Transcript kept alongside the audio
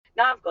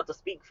now I've got to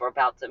speak for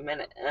about a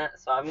minute,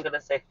 so I'm gonna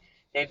say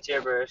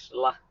gibberish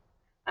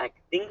like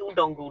dingle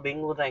dongle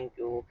dingle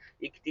dangle,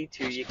 yickety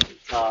too yickety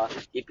ta,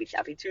 yippy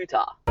tappy too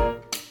ta.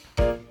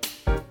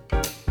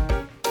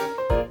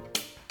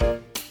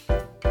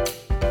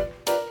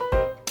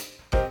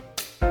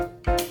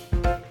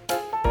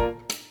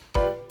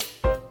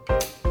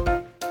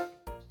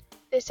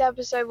 This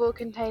episode will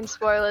contain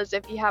spoilers.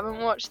 If you haven't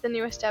watched the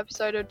newest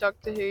episode of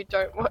Doctor Who,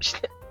 don't watch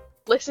it.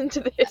 Listen to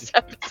this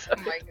episode.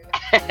 Oh my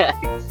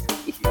god.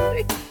 Excuse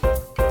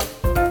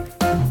me.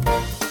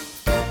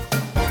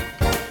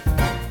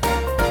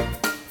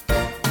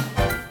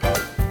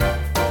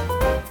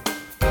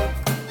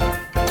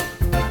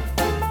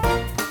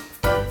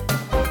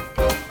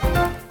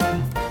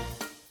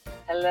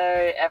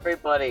 Hello,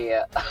 everybody.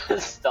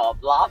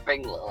 Stop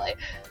laughing, Lily.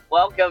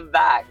 Welcome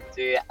back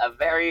to A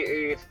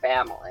Very Ood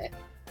Family.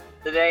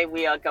 Today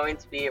we are going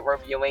to be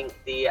reviewing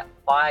the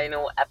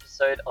final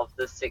episode of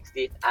the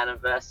 60th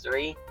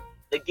anniversary,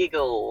 The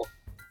Giggle.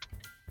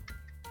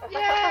 Yay!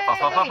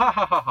 That's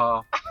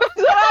what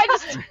I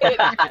just did.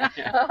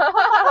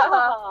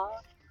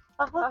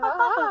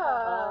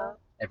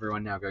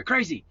 Everyone now go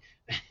crazy.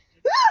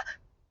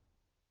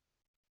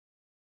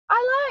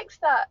 I liked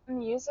that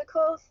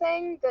musical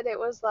thing, that it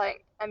was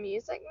like a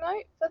music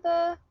note for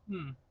the...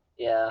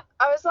 Yeah.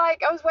 I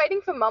was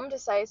waiting for Mum to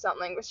say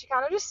something, but she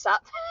kind of just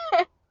sat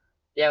there.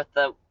 Yeah, with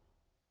the...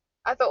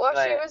 I thought while she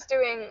Right. was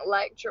doing,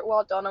 like,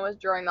 while Donna was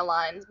drawing the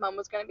lines, Mum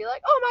was going to be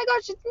like, oh my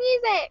gosh, it's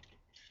music!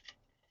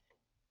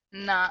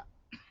 Nah.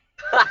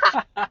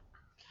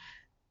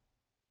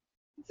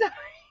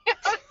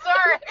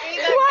 Sorry,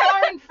 the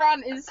car in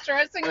front is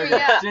stressing me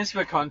out. Just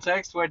for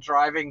context, we're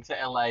driving to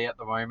LA at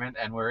the moment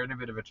and we're in a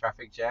bit of a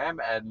traffic jam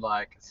and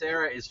like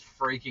Sarah is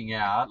freaking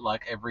out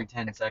like every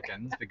 10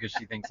 seconds because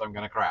she thinks I'm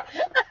going to crash.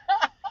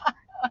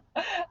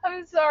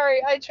 I'm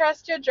sorry. I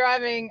trust your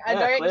driving. I Yeah,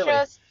 don't clearly.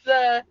 trust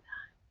the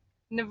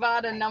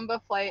Nevada number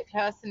plate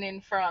person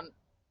in front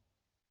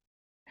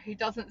who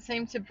doesn't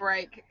seem to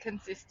brake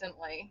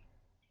consistently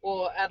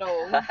or at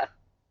all.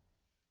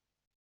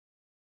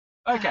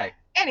 Okay.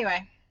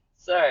 Anyway,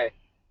 So,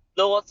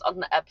 thoughts on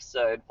the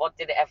episode. What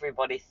did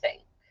everybody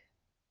think?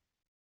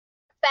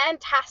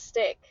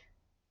 Fantastic.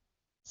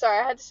 Sorry,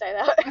 I had to say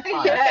that.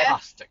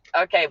 Fantastic.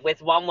 Okay,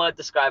 with one word,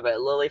 describe it.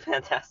 Lily,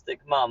 fantastic.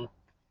 Mum,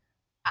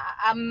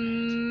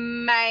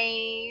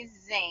 amazing.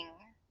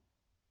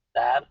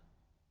 Dad.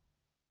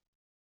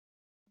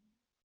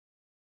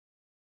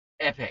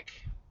 Epic.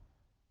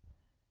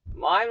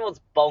 Mine was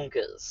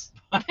bonkers.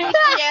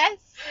 Yes.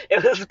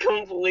 It was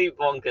complete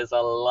bonkers. I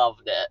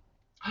loved it.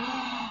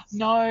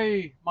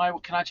 No.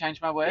 Can I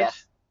change my word?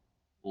 Yes.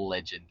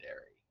 Legendary.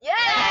 Yay!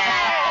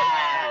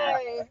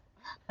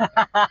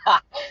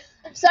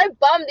 I'm so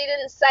bummed he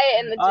didn't say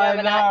it in the I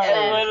German know.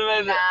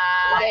 accent.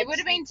 Nah, it would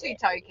have been too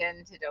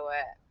token to do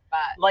it, but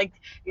Like,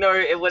 no,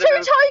 it would have Too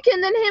been...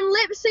 token than him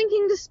lip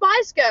syncing to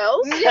Spice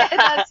Girls. yeah,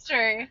 that's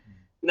true.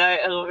 No,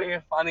 it would be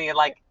funny,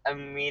 like,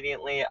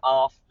 immediately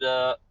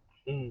after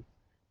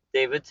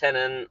David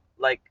Tennant,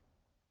 like,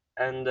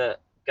 and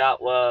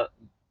Gatwa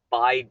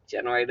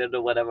bi-generated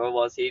or whatever it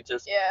was, he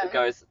just Yeah.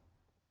 goes,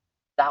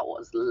 that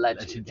was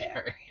legendary.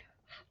 Legendary.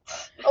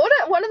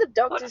 One of the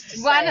doctors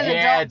to One say of the it.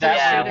 Yeah, doctors that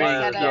Yeah, should be. one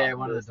of the Yeah,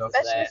 one of the doctors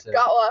doctors. say That's it.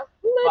 just Gatwa.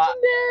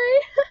 Legendary.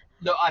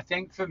 Look, I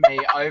think for me,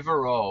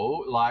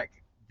 overall, like,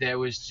 there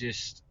was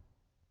just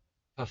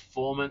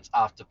performance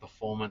after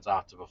performance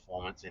after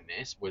performance in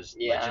this was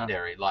Yeah.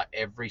 legendary. Like,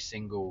 every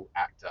single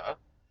actor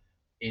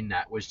in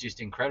that was just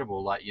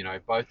incredible. Like, you know,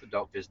 both the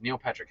doctors, Neil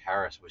Patrick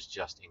Harris was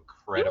just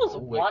incredible.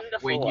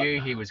 wonderful. We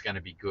knew he was going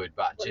to be good,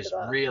 but Look just at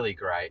that. really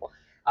great.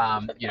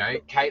 You know,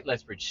 Kate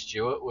Lethbridge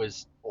Stewart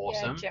was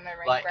awesome. Yeah, Gemma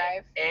Like,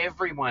 Redgrave.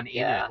 everyone in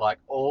Yeah. it, like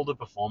all the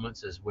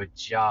performances were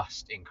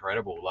just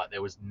incredible. Like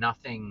there was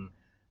nothing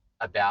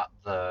about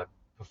the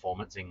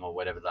performancing or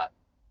whatever that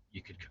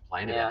you could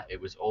complain Yeah. about. It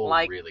was all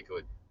Like- really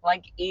good.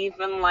 Like,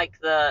 even, like,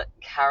 the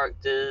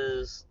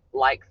characters,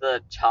 like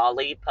the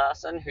Charlie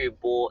person who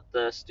bought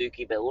the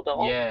Stooky Bill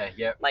doll, Yeah,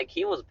 yeah. like,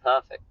 he was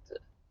perfect.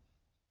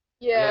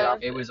 Yeah.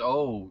 It was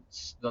all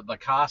the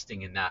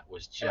casting in that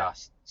was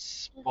just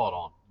spot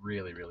on.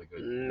 Really, really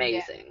good.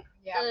 Amazing.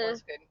 Yeah, it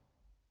was good.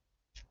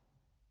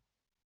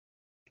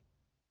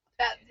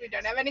 We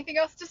don't have anything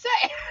else to say.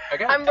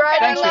 Okay. I'm writing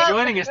Thanks for a-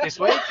 joining us this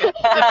week.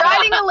 I'm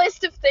writing a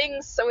list of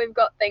things, so we've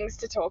got things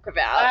to talk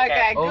about.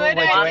 Okay, Oh, good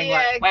we're doing, idea.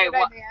 like- wait, good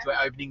what- idea. So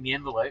we're opening the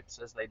envelopes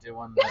as they do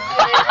on the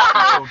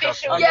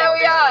Official. Okay, Yeah, we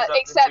this are, is the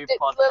except new it's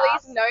podcast.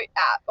 Lily's note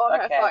app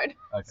on Okay. her phone.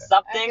 Okay.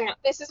 Something. Okay.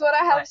 This is what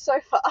I have Right. so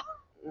far.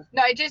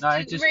 No, just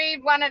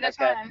read one at a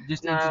Okay. time.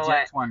 Just No,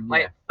 interject one.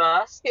 Wait,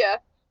 first, Yeah.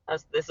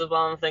 this is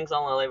one of the things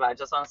on Lily, but I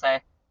just want to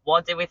say,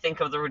 what did we think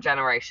of the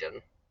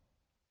regeneration?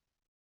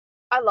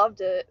 I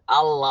loved it. I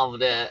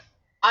loved it.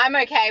 I'm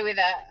okay with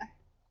it.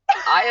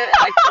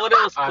 I thought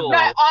it was I'm cool. No,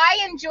 I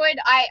enjoyed.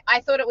 I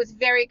thought it was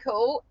very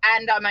cool,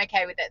 and I'm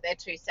okay with it. They're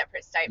two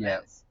separate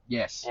statements.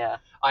 Yes. Yeah.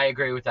 I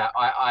agree with that.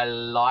 I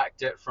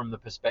liked it from the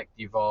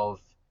perspective of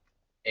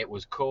it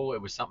was cool.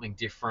 It was something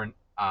different.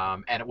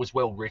 and it was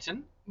well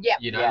written. Yep.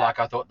 You know, Yeah. like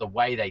I thought the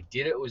way they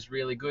did it was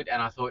really good,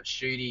 and I thought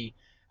Shooty,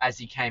 as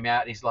he came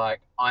out, he's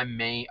like, "I'm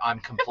me, I'm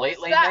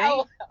completely Is that me."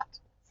 all?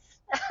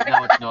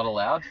 No, it's not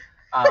allowed.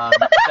 Saying,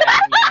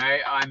 you know,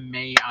 I'm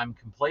me, I'm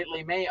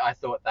completely me. I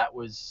thought that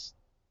was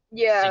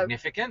Yeah.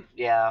 significant.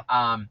 Yeah.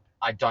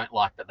 I don't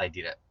like that they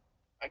did it.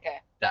 Okay.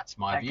 That's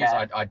my Okay. views.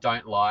 I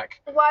don't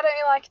like. Why don't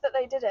you like that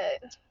they did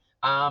it?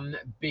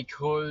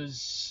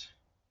 Because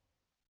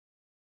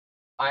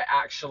I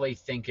actually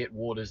think it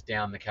waters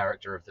down the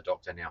character of the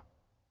Doctor now.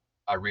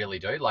 I really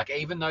do. Like,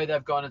 even though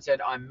they've gone and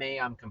said, I'm me,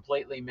 I'm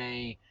completely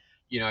me,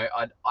 you know,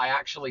 I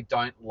actually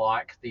don't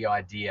like the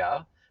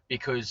idea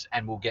because,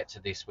 and we'll get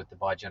to this with the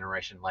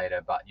bi-generation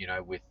later, but, you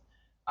know, with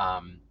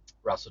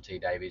Russell T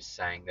Davies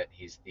saying that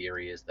his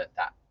theory is that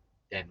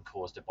then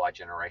caused a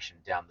bi-generation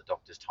down the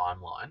Doctor's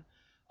timeline.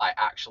 I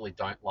actually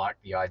don't like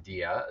the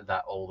idea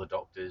that all the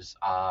Doctors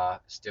are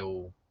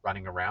still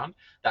running around.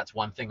 That's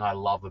one thing I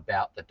love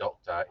about the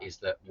Doctor is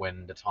that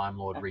when the Time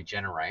Lord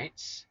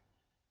regenerates,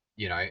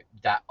 you know,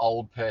 that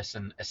old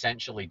person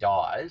essentially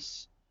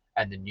dies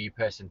and the new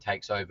person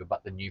takes over,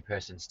 but the new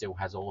person still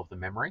has all of the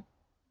memory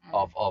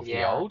of the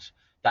Yeah. old.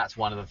 That's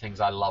one of the things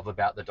I love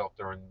about the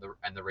Doctor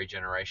and the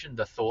regeneration.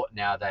 The thought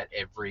now that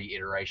every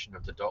iteration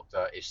of the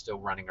Doctor is still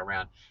running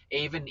around,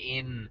 even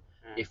in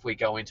if we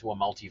go into a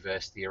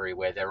multiverse theory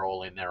where they're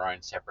all in their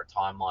own separate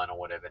timeline or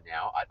whatever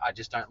now, I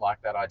just don't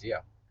like that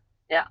idea.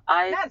 Yeah,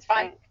 That's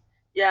fine. think,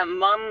 yeah,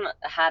 Mum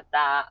had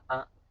that,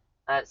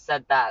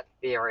 said that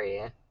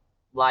theory.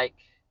 Like,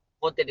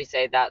 what did he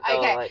say that though?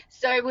 Okay. Like,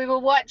 So we were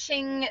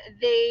watching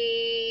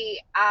the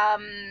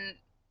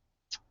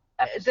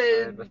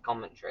episode with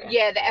commentary.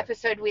 Yeah, the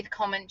episode with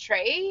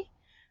commentary.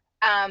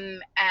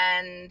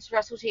 And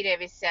Russell T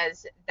Davies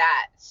says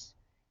that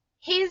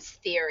his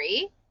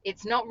theory,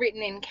 it's not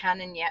written in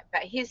canon yet,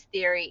 but his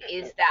theory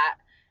is that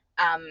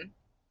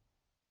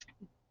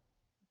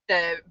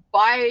the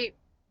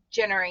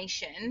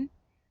bi-generation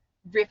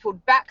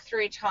rippled back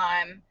through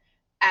time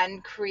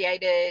and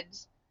created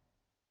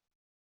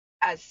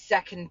a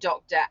second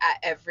Doctor at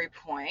every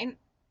point,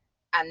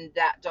 and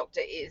that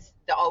Doctor is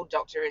the old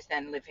Doctor is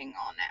then living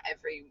on at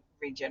every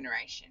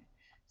regeneration.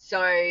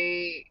 So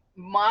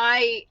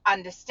my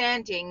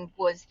understanding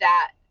was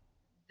that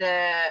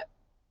the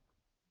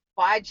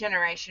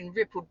bi-generation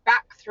rippled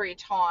back through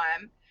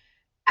time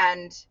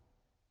and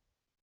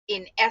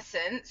in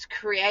essence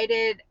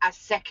created a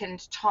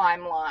second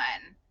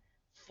timeline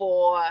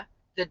for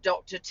the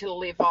Doctor to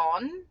live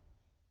on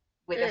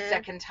with a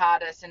second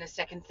TARDIS and a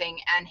second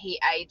thing, and he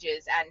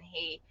ages and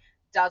he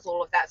does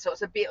all of that. So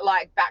it's a bit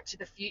like Back to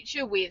the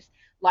Future with,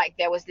 like,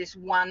 there was this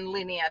one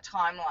linear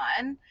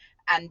timeline,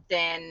 and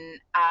then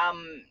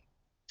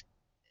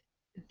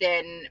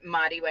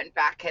Marty went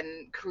back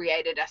and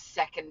created a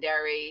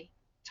secondary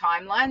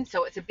timeline.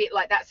 So it's a bit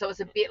like that. So it's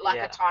a bit like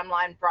a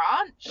timeline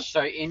branch.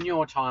 So in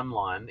your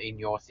timeline, in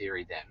your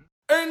theory then,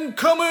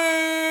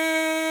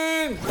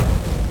 Incoming!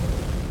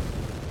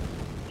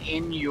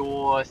 in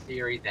your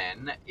theory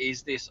then,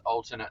 is this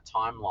alternate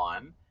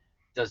timeline,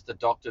 does the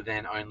Doctor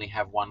then only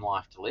have one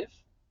life to live?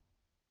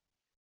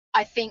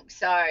 I think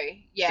so.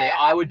 Yeah. See,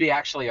 I would be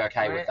actually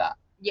okay with that.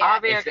 Yeah. I'll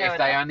be If okay with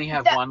they that. only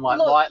have That- one,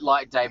 look-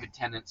 like David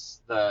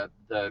Tennant's the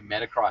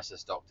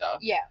Metacrisis Doctor.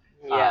 Yeah.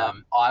 Yeah.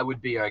 I would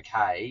be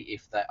okay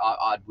if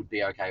I would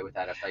be okay with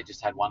that if they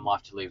just had one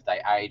life to live. They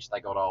aged,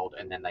 they got old,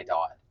 and then they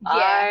died.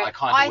 Yeah. I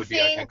kind of would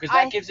be okay because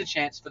that gives a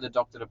chance for the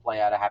Doctor to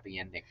play out a happy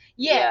ending.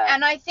 Yeah,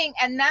 and I think,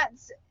 and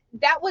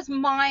that was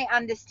my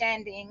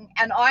understanding,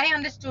 and I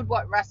understood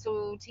what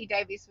Russell T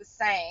Davies was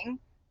saying,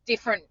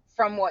 different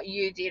from what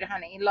you did,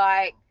 honey.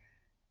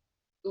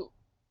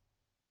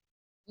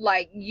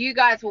 Like you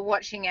guys were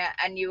watching it,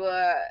 and you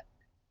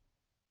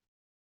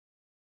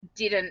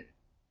didn't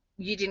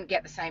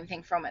get the same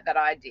thing from it that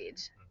I did.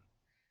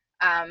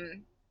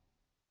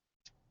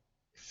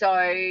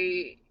 So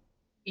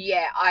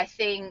yeah, I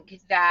think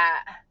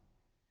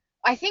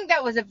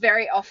that was a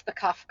very off the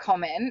cuff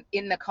comment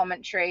in the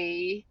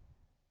commentary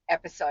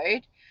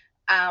episode,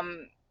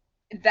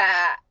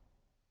 that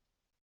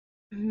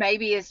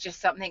maybe is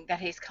just something that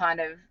he's kind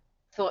of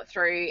thought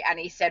through, and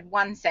he said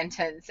one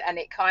sentence and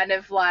it kind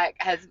of like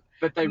has.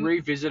 But they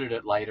revisited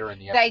it later in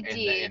the They in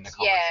did, the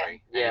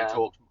commentary, and yeah. he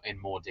talked in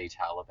more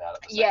detail about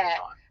it the second Yeah.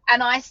 time.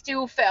 And I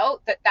still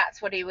felt that that's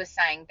what he was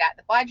saying, that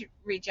the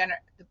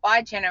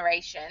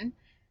bi-generation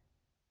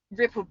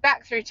rippled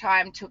back through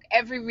time, took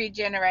every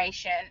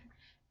regeneration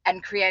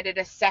and created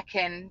a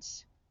second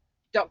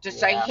Doctor. Yeah.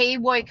 So he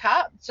woke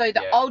up. So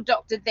the old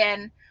Doctor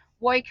then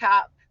woke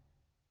up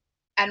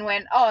and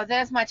went, oh,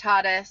 there's my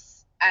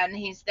TARDIS, and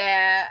he's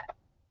there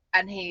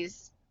and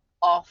he's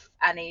off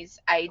and he's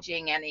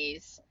aging and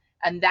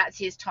that's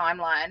his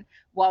timeline,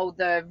 while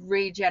the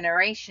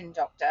regeneration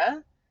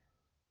Doctor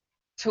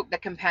took the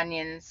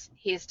companions,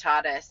 his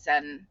TARDIS,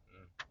 and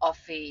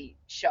off he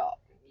shot.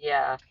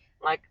 Yeah.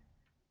 Like,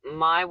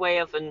 my way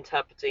of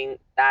interpreting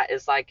that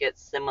is like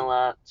it's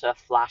similar to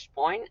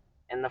Flashpoint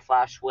in the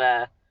Flash,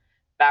 where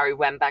Barry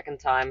went back in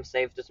time,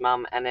 saved his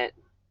mum, and it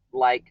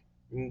like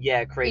Yeah,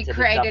 He created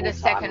created double a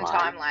second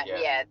timeline. timeline. Yeah.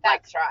 Yeah,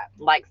 that's right.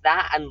 Like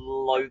that, and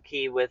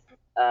Loki with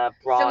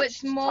branched So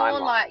it's more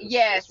like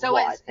timelines is so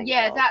what I it's think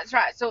yeah, of. that's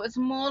right. So it's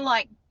more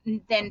like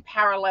than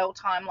parallel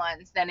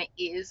timelines than it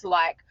is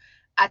like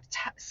a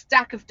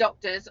stack of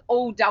doctors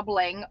all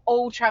doubling,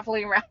 all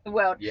traveling around the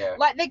world. Yeah.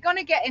 Like they're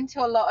gonna get into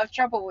a lot of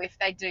trouble if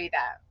they do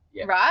that,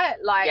 Yeah. right?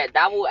 Like Yeah,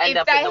 that will end if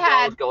up in they the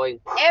had world going.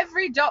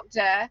 every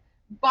doctor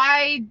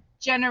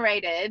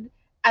bi-generated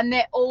and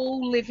they're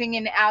all living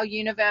in our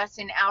universe,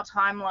 in our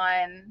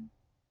timeline,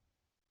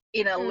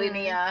 in a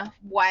linear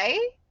way.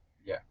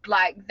 Yeah.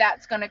 Like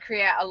that's going to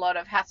create a lot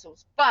of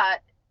hassles.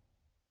 But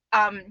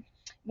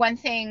one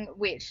thing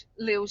which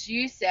Lils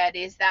you said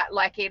is that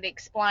like it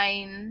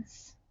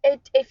explains.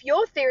 If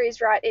your theory is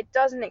right, it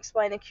doesn't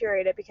explain the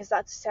curator because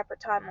that's a separate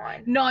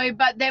timeline. No,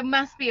 but there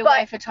must be a But-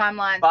 way for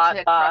timelines but-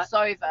 to cross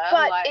over.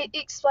 But like, it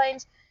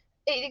explains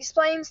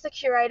the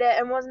curator,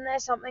 and wasn't there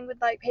something with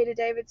like Peter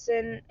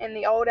Davidson in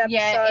the old episodes?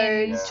 yeah,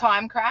 in Yeah.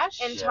 Time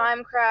Crash. in Yeah.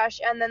 Time Crash,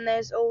 and then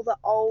there's all the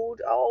old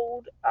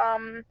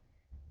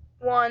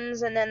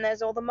ones, and then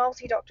there's all the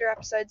multi-Doctor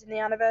episodes in the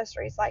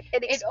anniversaries. Like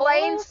it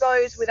explains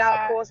those without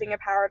also- causing a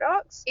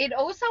paradox. It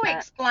also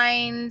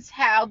explains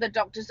how the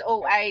Doctors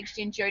all aged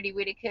in Jodie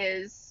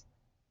Whittaker's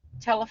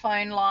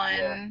telephone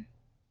line.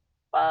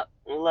 But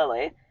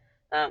Lily,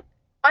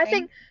 I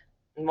think.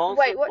 multiple.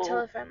 Wait, what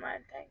telephone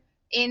line thing?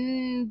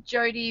 In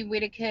Jodie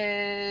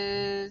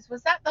Whittaker's,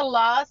 was that the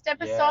last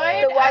episode?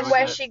 Yeah, The one was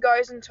where it? she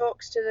goes and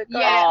talks to the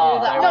ghost. Yeah, Oh, all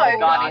the- They were no, the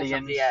Guardians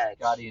of the Edge.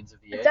 Guardians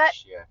of the Edge.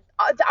 That- Yeah.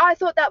 I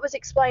thought that was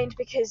explained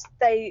because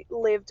they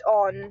lived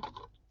on,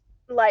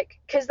 like,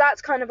 because that's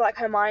kind of like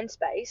her mind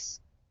space.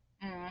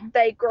 Mm.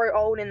 They grow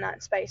old in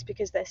that space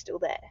because they're still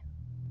there.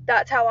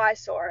 That's how I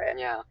saw it.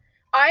 Yeah.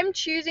 I'm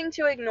choosing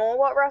to ignore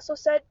what Russell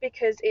said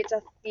because it's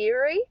a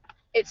theory.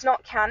 It's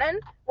not canon.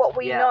 What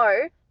we Yeah.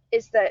 know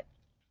is that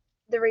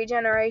the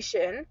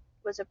regeneration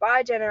was a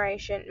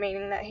bi-generation,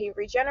 meaning that he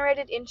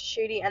regenerated into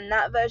Shooty and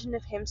that version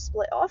of him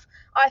split off.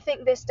 I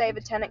think this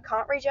David Tennant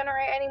can't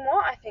regenerate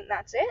anymore. I think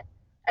that's it.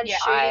 And Yeah,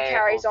 Shooty I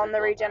carries also on the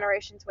thought that.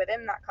 regenerations with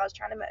him. That car's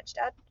trying to merge,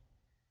 Dad.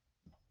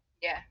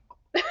 Yeah.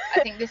 I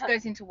think this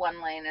goes into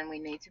one lane and we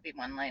need to be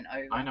one lane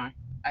over. I know.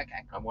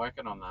 Okay. I'm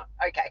working on that.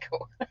 Okay,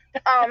 cool.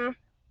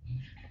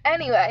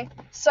 Anyway,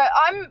 so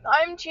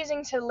I'm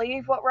choosing to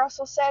leave what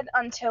Russell said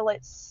until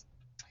it's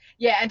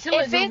Yeah, until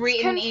if it's it's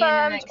written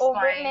confirmed in and or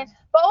written in. explained.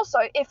 But also,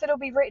 if it'll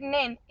be written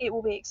in, it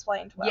will be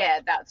explained well.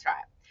 Yeah, that's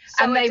right.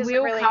 So and it they doesn't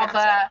will really cover.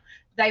 matter.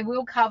 They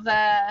will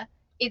cover.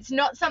 It's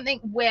not something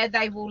where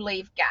they will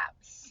leave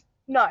gaps.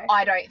 No.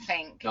 I don't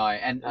think. No,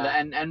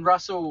 and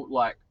Russell,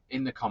 like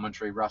in the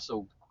commentary,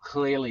 Russell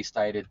clearly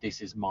stated this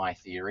is my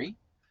theory,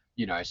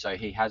 you know, so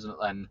he hasn't.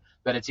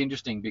 But it's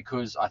interesting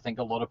because I think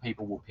a lot of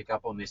people will pick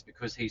up on this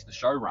because he's the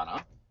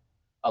showrunner.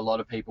 A lot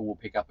of people will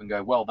pick up and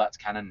go, well, that's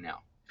canon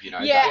now, you know.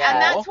 Yeah, and Yeah.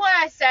 that's why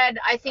I said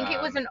I think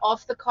it was Um, an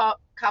off the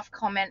cuff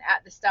comment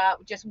at the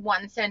start, just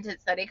one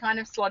sentence that he kind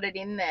of slotted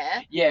in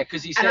there. Yeah,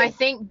 because he said. And I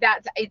think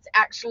that it's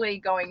actually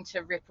going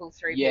to ripple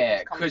through Yeah,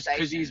 people's because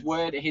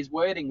conversations. his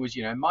wording was,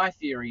 you know, my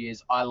theory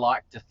is I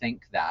like to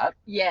think that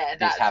Yeah, this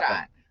that's happened.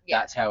 right. Yeah.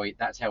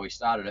 That's how he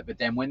started it. But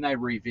then when they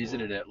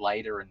revisited it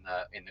later in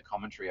the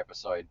commentary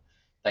episode,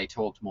 they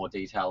talked more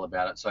detail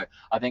about it. So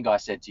I think I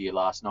said to you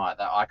last night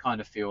that I kind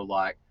of feel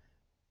like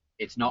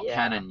it's not Yeah.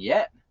 canon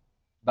yet,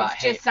 but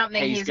It's just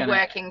something he's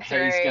working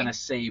through. He's going to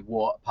see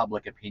what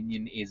public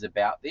opinion is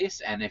about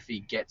this, and if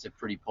he gets a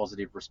pretty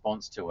positive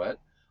response to it,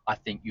 I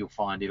think you'll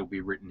find it'll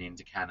be written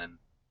into canon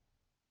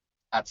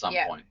at some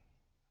Yeah. point.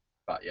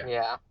 But yeah.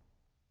 Yeah.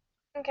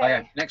 Okay.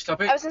 Okay, next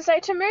topic. I was gonna say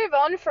to move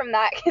on from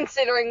that,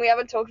 considering we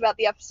haven't talked about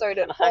the episode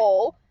at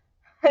all,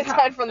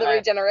 aside from the I'm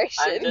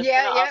regeneration. I'm just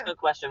Yeah, gonna yeah. ask a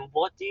question.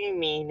 What do you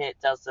mean it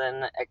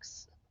doesn't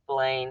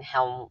explain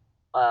how,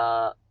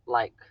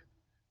 like,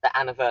 the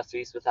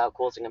anniversaries without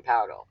causing a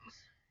paradox?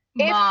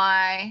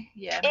 My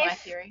if,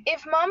 theory.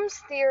 If Mum's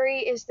theory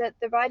is that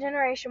the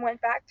bi-generation went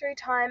back through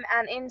time,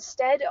 and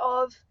instead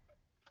of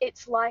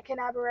it's like an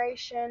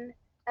aberration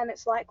and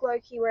it's like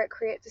Loki where it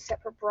creates a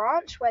separate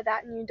branch where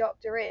that new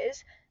Doctor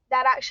is,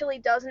 that actually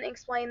doesn't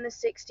explain the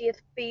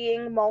 60th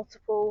being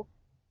multiple.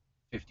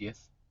 50th.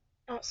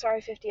 Oh,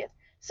 sorry, 50th.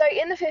 So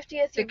in the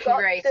 50th, The you've got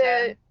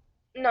curator.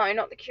 No,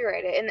 not the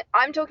curator. And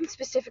I'm talking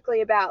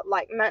specifically about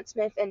like Matt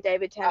Smith and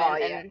David Tennant Oh,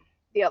 yeah. and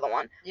the other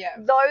one. Yeah.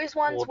 Those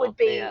ones Or would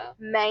be yeah.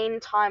 main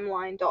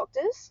timeline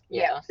Doctors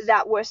Yeah.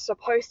 that were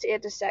supposed to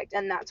intersect,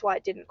 and that's why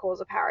it didn't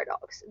cause a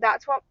paradox.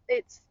 That's what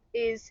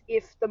is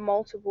if the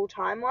multiple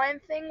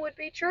timeline thing would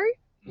be true.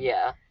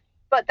 Yeah.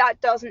 But that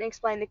doesn't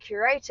explain the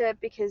curator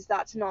because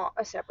that's not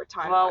a separate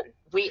timeline. Well,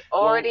 we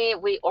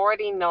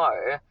already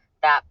know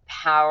that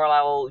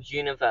parallel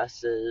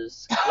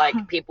universes,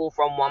 like people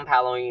from one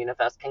parallel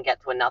universe can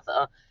get to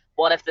another.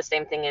 What if the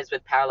same thing is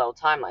with parallel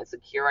timelines? The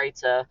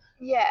curator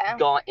yeah.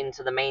 got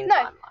into the main No,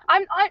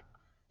 timeline.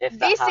 If that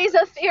This is happens.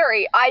 a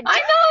theory. I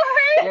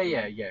know.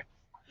 Yeah.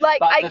 Like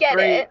But I get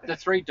it. The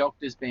three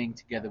Doctors being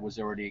together was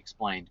already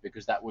explained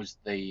because that was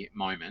the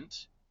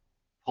moment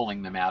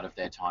pulling them out of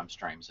their time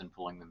streams and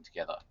pulling them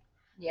together.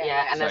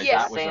 Yeah, and So it's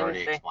Yes. that the was same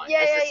already thing. explained.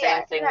 Yeah, It's the yeah,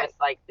 same thing no. with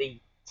like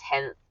the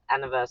 10th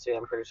anniversary.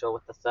 I'm pretty sure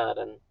with the third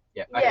and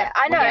Yeah, Yeah, okay.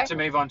 I We know. need to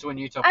move on to a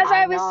new topic. As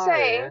I I was know.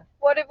 saying,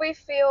 what did we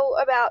feel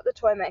about the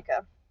toy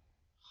maker?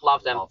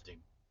 loved him. Loved him.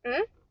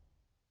 Hmm?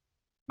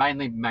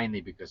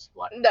 Mainly because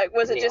like. No,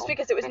 was it just Neil.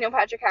 because it was Neil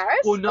Patrick Harris?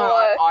 Well, no,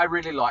 or... I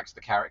really liked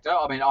the character.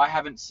 I mean, I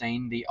haven't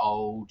seen the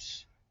old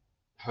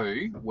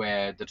Who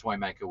where the toy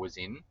maker was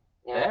in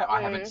there.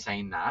 I haven't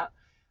seen that.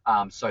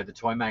 So the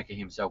toy maker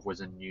himself was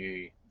a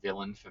new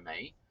villain for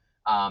me.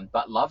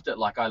 But loved it.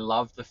 Like I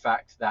love the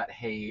fact that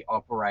he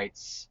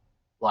operates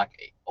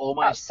like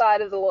almost outside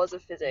of the laws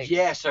of physics.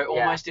 yeah, so Yeah.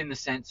 almost in the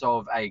sense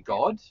of a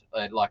god,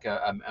 like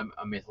a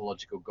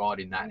mythological god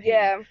in that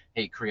Yeah.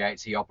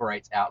 he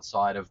operates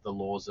outside of the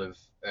laws of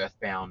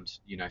earthbound,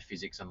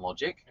 physics and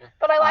logic.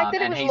 But I like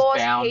that it and was he's laws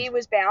bound- he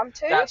was bound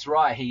to. That's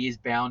right. He is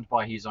bound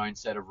by his own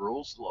set of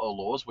rules or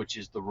laws, which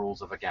is the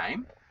rules of a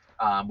game,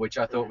 which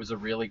I thought was a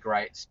really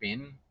great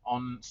spin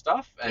on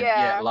stuff. And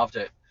Yeah. loved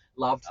it.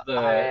 Loved the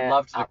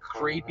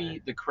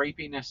Absolutely.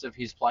 creepiness of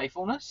his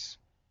playfulness.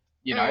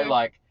 Mm.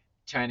 Like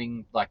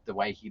turning like the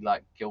way he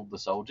like killed the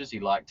soldiers. He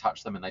like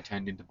touched them and they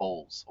turned into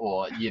balls.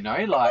 Or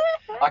like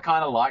I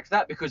kind of liked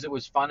that because it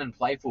was fun and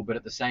playful, but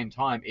at the same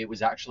time it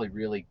was actually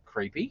really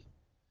creepy.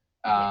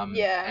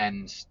 Yeah.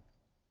 And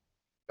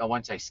I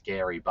won't say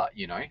scary, but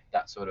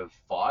that sort of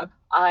vibe.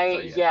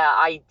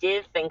 I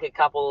did think a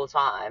couple of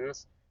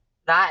times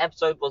that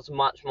episode was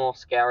much more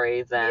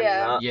scary than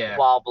Yeah.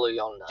 Wild Blue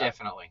Yonder.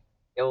 Definitely.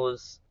 It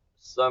was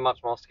so much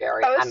more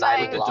scary, I was and saying-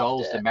 I With the loved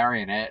dolls, it. the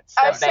marionettes.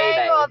 I was The saying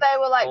baby. while they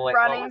were like Oh, wait, what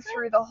running was it?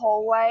 through the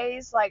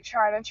hallways, like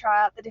trying to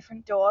try out the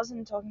different doors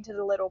and talking to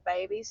the little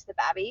babies, the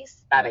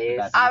babbies. Babbies.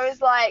 Babbies. I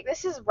was like,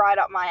 this is right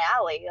up my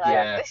alley. Like,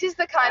 Yeah. this is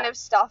the kind of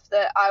stuff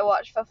that I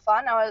watch for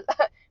fun. I was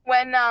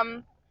when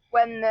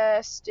the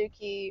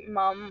Stooky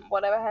mum,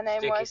 whatever her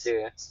name Stooky was,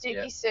 Sue. Stooky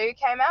Yeah. Sue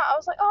came out. I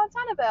was like, oh, it's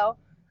Annabelle.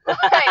 Like,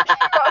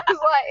 I was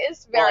like,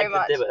 it's very Well,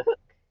 like much. the Dybbuk.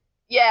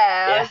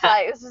 Yeah, I was Yeah.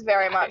 like, this is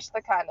very much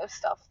the kind of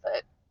stuff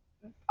that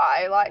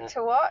I like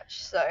to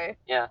watch. So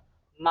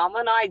Mum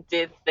and I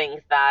did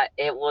think that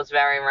it was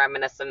very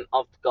reminiscent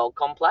of the Gold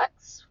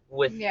Complex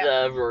with Yeah.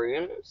 the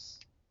rooms.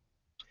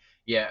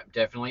 Yeah,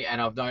 definitely.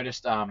 And I've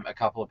noticed a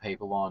couple of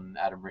people on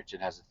Adam Richard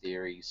Has a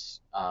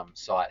Theories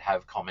site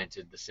have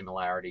commented the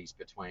similarities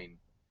between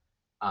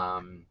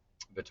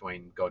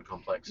God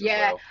Complex as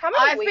Yeah. well. how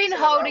many I've weeks been in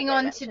a row holding they on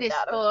to mentioned this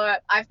Adam?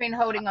 thought. I've been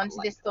holding on to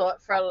this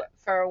thought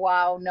for a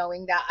while,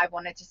 knowing that I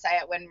wanted to say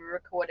it when we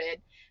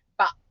recorded.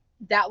 But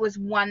that was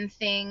one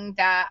thing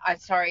that I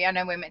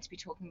know we're meant to be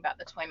talking about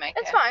the toy maker.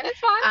 It's fine. It's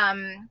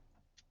fine.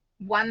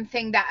 One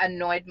thing that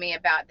annoyed me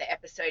about the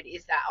episode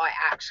is that I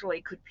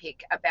actually could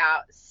pick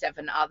about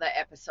 7 other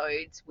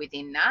episodes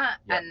within that,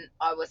 Yep. and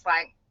I was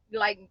like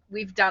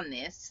we've done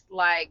this,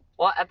 like.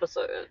 What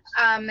episodes?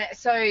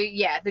 So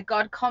yeah, the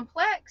God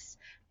Complex.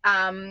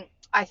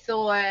 I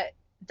thought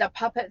the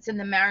puppets and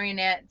the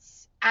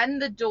marionettes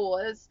and the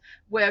doors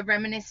were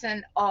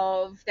reminiscent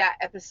of that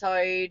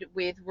episode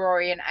with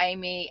Rory and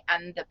Amy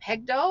and the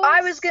peg dolls.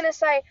 I was gonna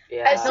say,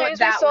 Yeah. as soon as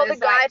we that saw the was,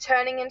 guy like-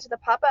 turning into the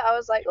puppet, I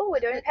was like, oh, we're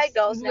doing peg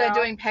dolls now. We're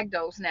doing peg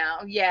dolls now,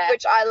 yeah.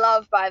 Which I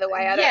love, by the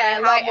way. I don't Yeah,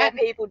 know how like, more and-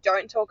 people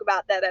don't talk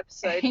about that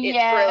episode. It's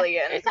Yeah.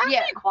 brilliant. It's actually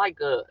Yeah. quite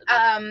good.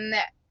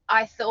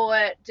 I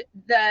thought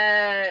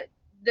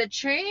the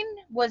tune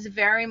was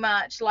very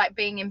much like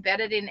being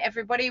embedded in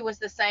everybody, was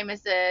the same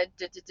as the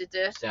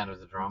Sound of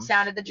the drums.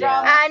 sound of the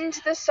Yeah. drums. And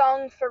the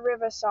song for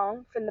River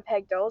Song from the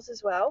Peg Dolls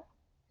as well.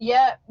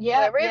 Yep,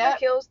 Where River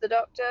kills the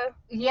doctor.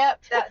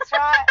 Yep, that's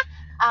right.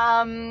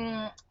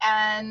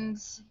 And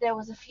there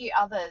was a few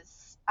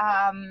others.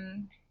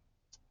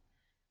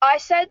 I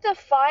said the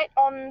fight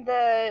on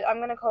the, I'm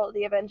going to call it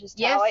the Avengers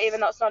Tower, Yes. even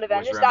though it's not Was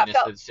Avengers. That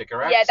felt, reminiscent of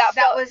cigarettes. yeah, that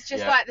That felt, was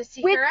just Yeah. like the with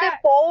the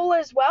cigarette. ball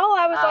as well,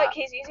 I was Uh, like,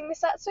 he's using the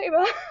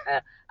Satsuma.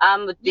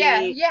 Yeah,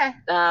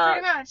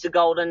 pretty much. The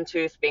golden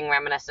tooth being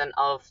reminiscent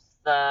of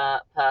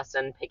the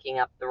person picking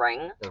up the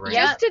ring. The ring.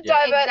 Yeah. Just to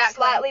Yeah. divert Exactly.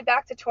 slightly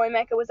back to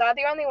Toymaker, was I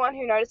the only one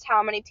who noticed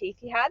how many teeth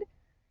he had?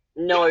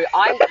 No,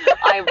 I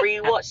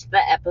rewatched the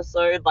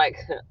episode like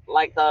the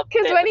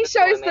Because bit when he with the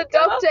shows the Toymaker.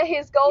 doctor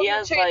his golden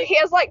has, tooth, like- he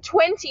has like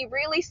 20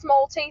 really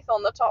small teeth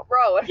on the top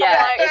row. And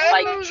Yeah, I'm it's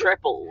like "Mm,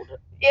 tripled.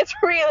 it's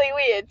really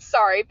weird.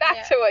 Sorry, back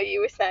Yeah. to what you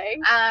were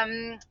saying.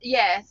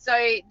 Yeah, so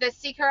the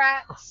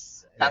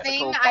cigarettes That's a thing,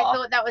 cool I part.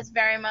 thought that was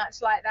very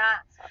much like that.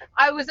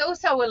 I was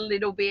also a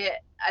little bit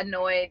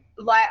annoyed.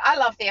 Like, I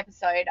love the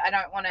episode. I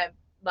don't want to,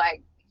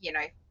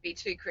 be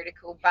too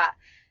critical, but,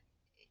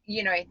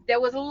 there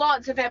was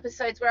lots of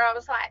episodes where I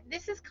was like,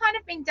 this has kind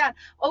of been done.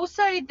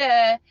 Also,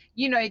 the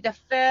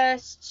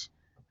first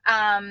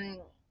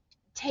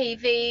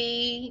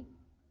TV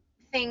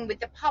thing with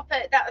the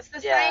puppet, that was the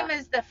Yeah. same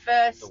as the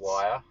first. The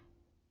Wire.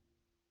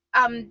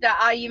 The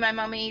Are You My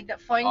Mummy, the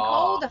phone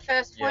call, the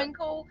first yeah. phone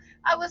call.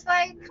 I was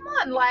like, come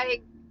on,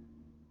 like,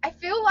 I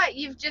feel like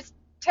you've just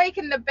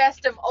taken the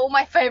best of all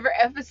my favorite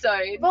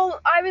episodes.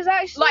 Well, I was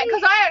actually Like,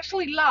 because I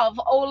actually love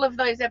all of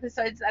those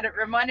episodes that it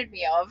reminded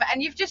me of,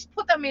 and you've just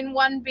put them in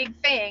one big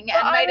thing But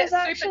and made I it was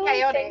super actually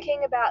chaotic.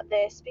 thinking about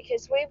this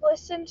because we've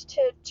listened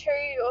to 2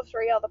 or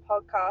 3 other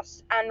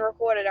podcasts and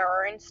recorded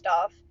our own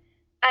stuff.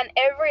 And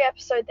every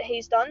episode that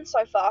he's done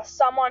so far,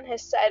 someone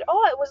has said,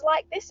 "Oh, it was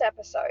like this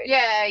episode."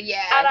 Yeah.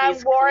 And I'm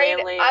he's worried.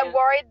 clearly- I'm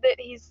worried that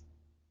he's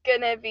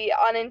gonna be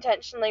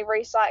unintentionally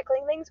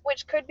recycling things,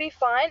 which could be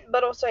fine.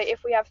 But also,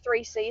 if we have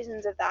 3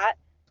 seasons of that,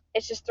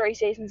 it's just 3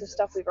 seasons of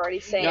stuff we've already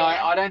seen. No,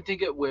 I don't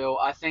think it will.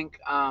 I think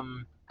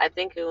I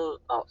think he'll.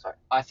 Oh, sorry.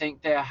 I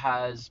think there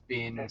has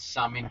been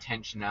some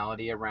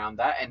intentionality around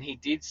that, and he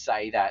did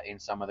say that in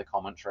some of the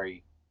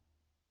commentary.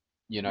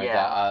 You know, Yeah.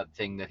 that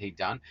thing that he'd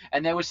done,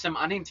 and there was some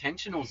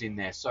unintentionals in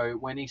there. So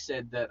when he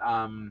said that,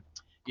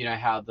 you know,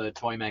 how the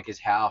toy maker's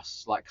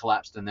house like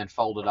collapsed and then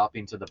folded up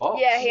into the box.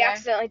 Yeah, he Yeah.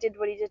 accidentally did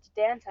what he did to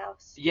Dan's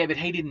house. Yeah, but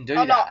he didn't do Oh,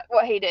 that. not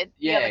what he did.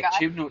 The other Yeah, guy.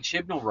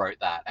 Chibnall wrote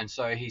that, and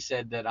so he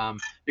said that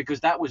because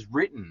that was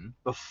written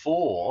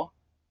before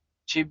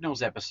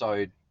Chibnall's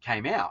episode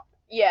came out.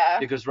 Yeah.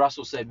 Because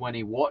Russell said when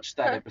he watched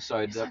that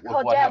episode He's that like, of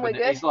 "Oh, what damn, we're happened,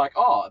 good." he's like,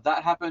 oh,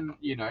 that happened,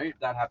 you know,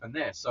 that happened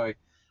there. So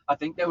I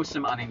think there was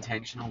some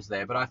unintentionals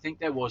there, but I think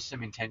there was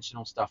some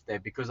intentional stuff there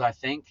because I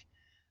think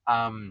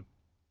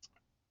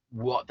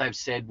what they've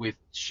said with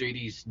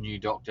Shooty's new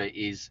Doctor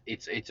is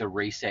it's a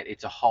reset,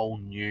 it's a whole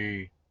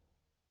new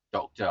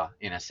Doctor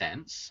in a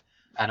sense,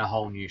 and a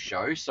whole new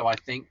show. So I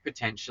think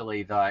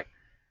potentially, like,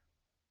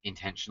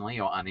 intentionally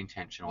or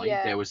unintentionally,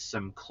 Yeah. there was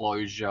some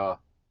closure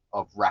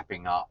of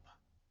wrapping up.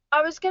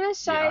 I was gonna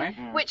say,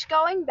 You know? which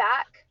going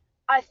back,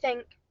 I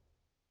think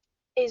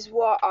is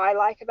what I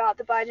like about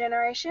the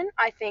bi-generation.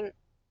 I think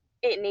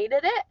it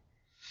needed it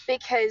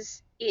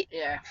because it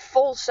Yeah.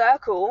 full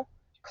circle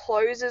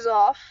closes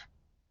off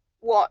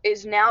what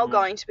is now Mhm.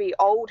 going to be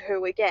old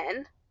Who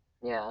again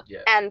Yeah.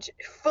 Yeah. and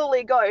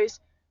fully goes,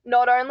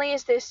 not only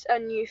is this a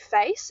new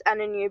face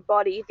and a new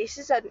body, this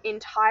is an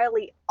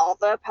entirely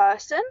other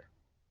person.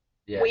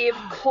 Yeah. We've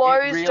It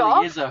closed really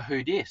off. is a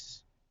who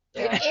dis.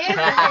 It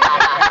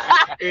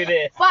is. Who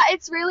dis? But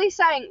it's really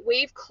saying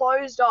we've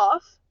closed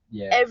off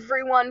Yeah.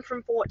 everyone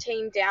from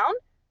 14 down.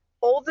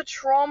 All the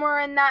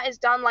trauma in that is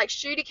done. Like,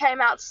 Shooty came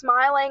out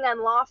smiling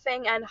and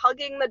laughing and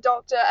hugging the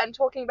Doctor and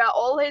talking about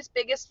all his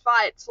biggest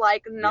fights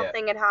like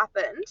nothing had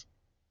happened.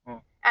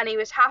 Mm. And he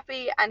was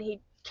happy and he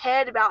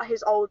cared about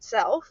his old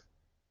self.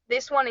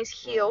 This one is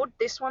healed.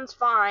 This one's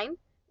fine.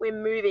 We're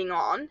moving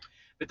on.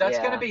 But that's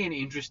Yeah. going to be an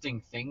interesting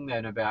thing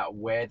then about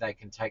where they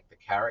can take the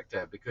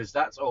character, because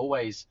that's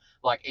always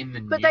like in the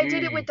But new. they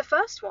did it with the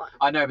first one.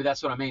 I know, but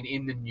that's what I mean.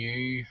 In the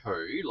new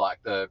Who,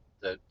 like the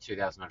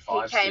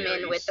 2005 He came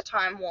series, in with the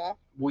Time War.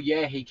 Well,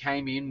 yeah, he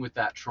came in with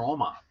that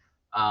trauma,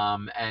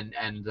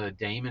 and the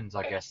demons,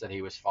 I guess, that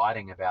he was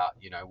fighting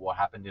about, you know, what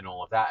happened in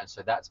all of that, and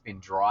so that's been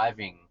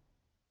driving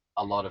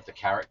a lot of the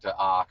character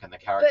arc and the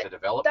character But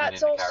development in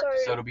that's the character.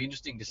 also- So it'll be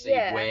interesting to see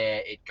yeah.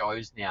 where it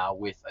goes now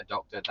with a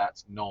Doctor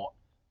that's not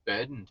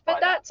burdened by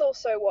But that's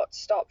also what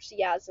stopped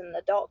Yaz and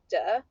the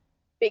Doctor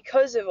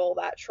because of all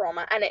that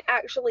trauma, and it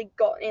actually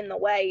got in the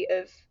way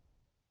of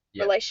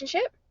Yeah.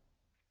 relationship.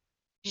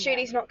 Yeah.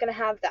 Shooty's not going to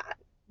have that.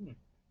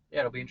 Yeah,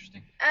 it'll be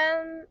interesting.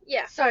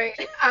 Yeah. So,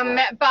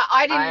 but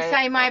I didn't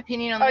say my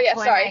opinion on Oh, the yeah,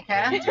 toy sorry.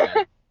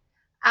 maker.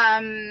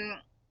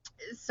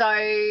 So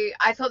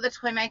I thought the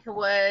toy maker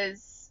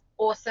was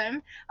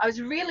awesome. I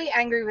was really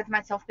angry with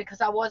myself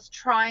because I was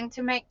trying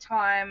to make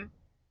time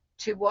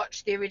to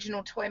watch the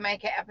original toy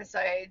maker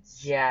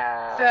episodes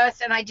Yeah.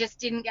 first, and I just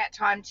didn't get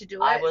time to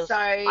do it. I was.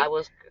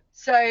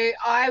 So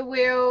I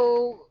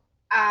will,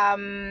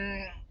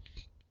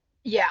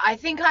 yeah, I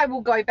think I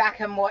will go back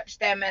and watch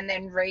them and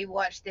then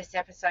re-watch this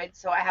episode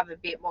so I have a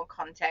bit more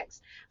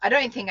context. I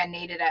don't think I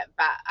needed it,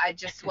 but I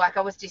just, like,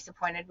 I was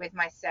disappointed with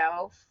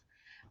myself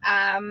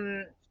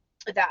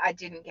that I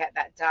didn't get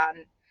that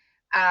done.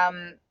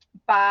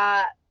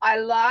 But I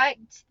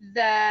liked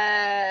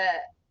the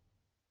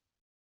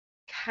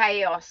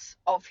chaos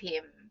of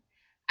him.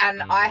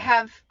 And I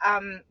have,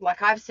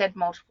 like I've said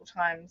multiple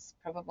times,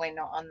 probably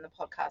not on the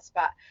podcast,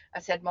 but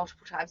I've said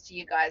multiple times to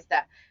you guys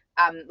that,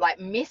 like,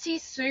 Missy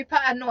super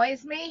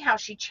annoys me, how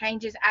she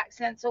changes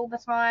accents all the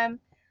time.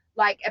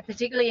 Like,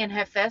 particularly in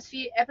her first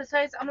few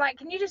episodes, I'm like,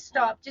 can you just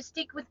stop? Just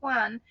stick with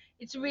one.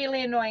 It's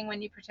really annoying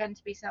when you pretend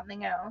to be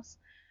something else.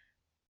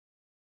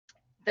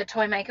 The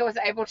toy maker was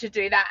able to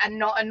do that and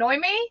not annoy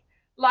me.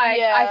 Like,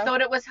 Yeah. I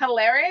thought it was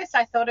hilarious.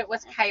 I thought it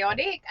was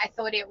chaotic. I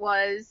thought it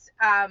was,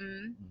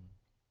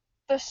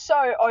 The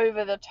so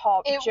over the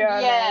top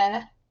German.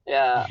 yeah.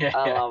 Yeah. Yeah.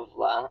 I love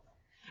that.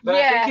 But I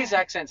Yeah. think his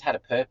accents had a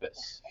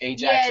purpose.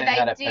 Each Yeah, accent they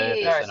had a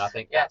did. purpose, and I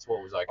think Yeah. that's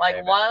what was okay. Like,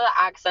 about one it. of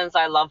the accents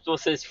I loved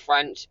was his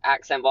French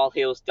accent while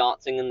he was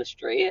dancing in the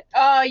street.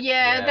 Oh,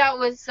 yeah, Yeah. that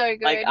was so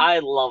good. Like, I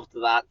loved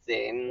that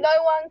scene.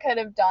 No one could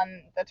have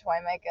done the toy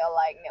maker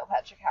like Neil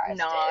Patrick Harris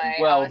no, did.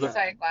 Well, I was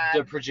so glad.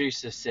 The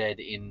producer said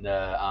in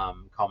the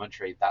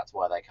commentary that's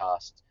why they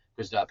cast,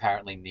 because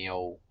apparently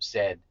Neil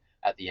said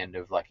at the end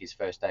of like his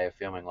first day of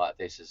filming, like,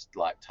 this is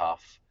like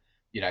tough,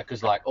 You know,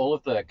 because like all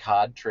of the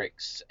card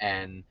tricks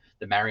and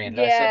the Yeah.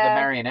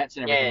 marionettes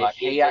and everything, Yeah, like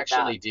he he did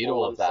actually that did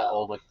all all of that, himself.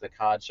 all the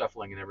card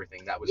shuffling and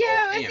everything. That was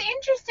Yeah, all it him. was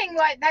interesting.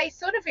 Like they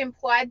sort of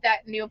implied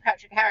that Neil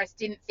Patrick Harris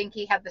didn't think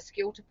he had the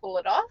skill to pull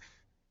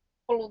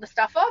all the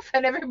stuff off,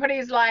 and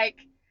everybody's like,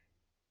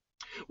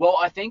 Well,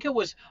 I think it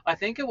was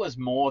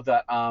more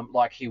that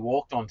like he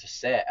walked onto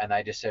set and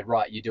they just said,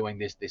 right, you're doing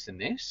this, this, and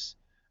this,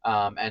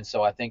 and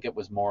so I think it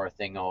was more a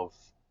thing of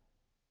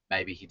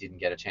maybe he didn't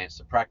get a chance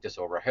to practice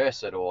or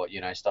rehearse it or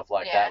stuff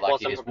like Yeah. that. Like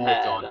he Wasn't just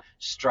walked on prepared.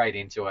 straight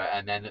into it,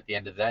 and then at the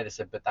end of the day they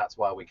said, but that's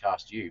why we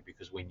cast you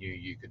because we knew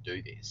you could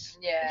do this.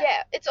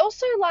 Yeah, it's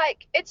also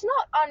like, it's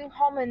not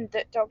uncommon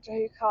that Doctor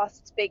Who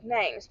casts big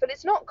names, but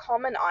it's not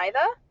common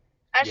either.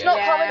 And it's not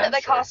Yeah. common that they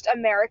That's true. cast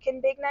American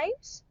big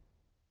names.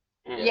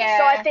 Mm. Yeah.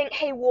 So I think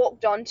he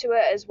walked onto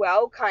it as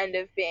well, kind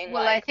of being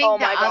Well, like, I think oh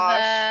the my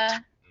gosh.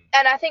 other.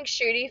 And I think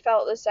Shooty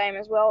felt the same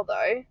as well,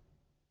 though.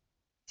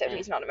 Except Mm.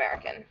 he's not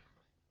American.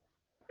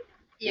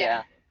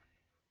 Yeah.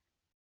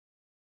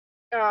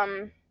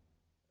 Um,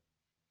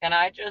 Can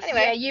I just?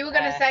 Anyway. Yeah, you were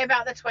going to say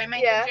about the toy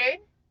maker, Yeah. Jude?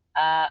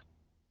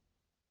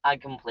 I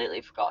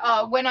completely forgot. Oh,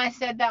 now. when I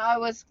said that I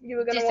was you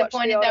were going to watch the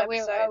disappointed old that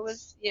episodes. I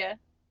was, yeah.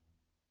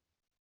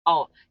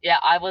 Oh, yeah,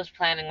 I was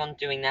planning on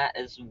doing that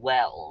as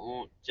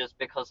well, just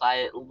because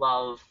I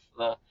love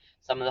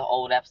some of the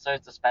old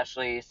episodes,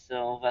 especially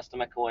Sylvester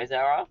McCoy's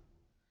era.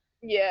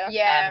 Yeah.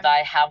 Yeah. And I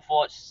have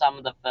watched some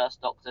of the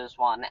first Doctor's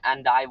one,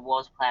 and I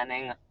was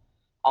planning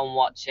on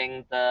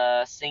watching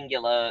the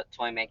singular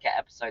Toymaker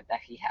episode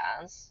that he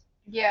has.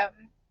 Yeah.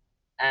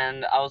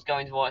 And I was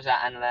going to watch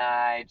that, and then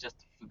I just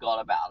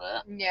forgot about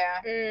it.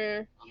 Yeah.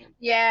 Mm.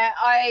 Yeah,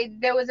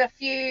 there was a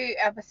few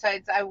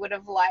episodes I would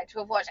have liked to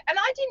have watched, and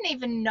I didn't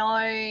even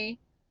know,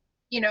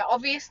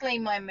 obviously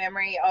my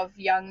memory of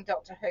young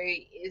Doctor Who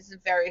is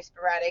very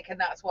sporadic, and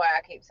that's why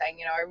I keep saying,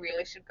 I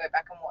really should go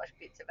back and watch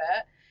bits of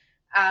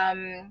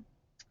it,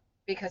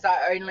 because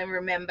I only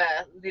remember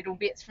little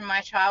bits from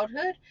my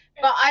childhood,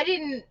 but I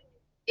didn't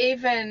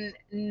even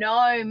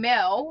know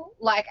Mel,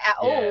 like, at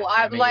all.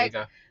 I'm me like,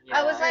 either.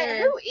 I was like,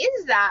 who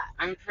is that?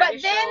 I'm But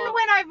pretty then sure.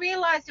 when I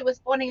realised it was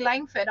Bonnie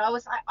Langford, I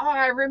was like, oh,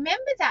 I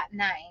remember that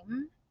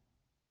name.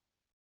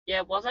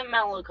 Yeah, wasn't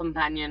Mel a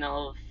companion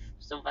of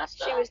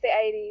Sylvester? She was the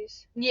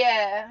 80s.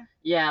 Yeah.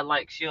 Yeah,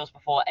 like she was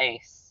before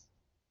Ace.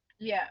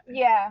 Yeah.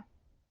 Yeah.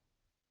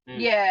 Mm.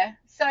 Yeah.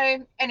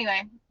 So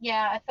anyway,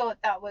 yeah, I thought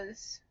that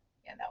was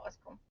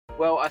cool.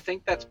 Well, I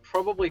think that's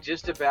probably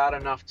just about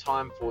enough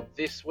time for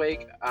this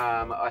week.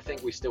 I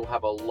think we still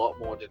have a lot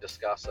more to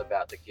discuss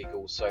about the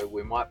Giggle, so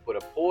we might put a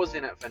pause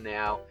in it for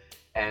now,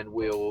 and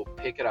we'll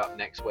pick it up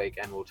next week,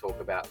 and we'll talk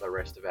about the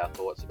rest of our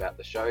thoughts about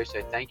the show.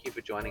 So thank you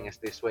for joining us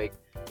this week.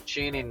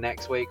 Tune in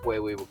next week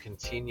where we will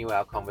continue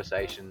our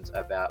conversations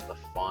about the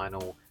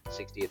final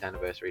 60th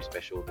anniversary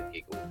special, the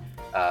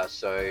Giggle.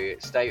 So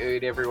stay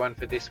tuned, everyone,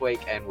 for this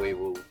week, and we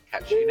will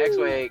catch you next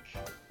week.